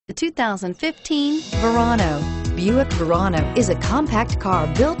The 2015 Verano. Buick Verano is a compact car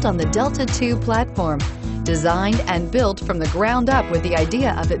built on the Delta II platform, designed and built from the ground up with the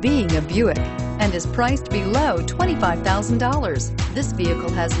idea of it being a Buick, and is priced below $25,000. This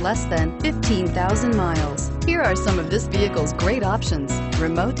vehicle has less than 15,000 miles. Here are some of this vehicle's great options: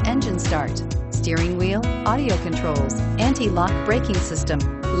 remote engine start, steering wheel audio controls, anti-lock braking system,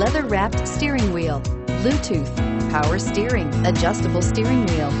 leather-wrapped steering wheel, Bluetooth, power steering, adjustable steering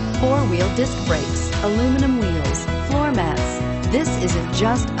wheel, four-wheel disc brakes, aluminum wheels, floor mats. This isn't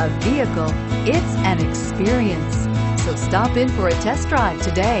just a vehicle, it's an experience. So stop in for a test drive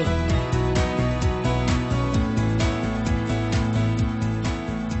today.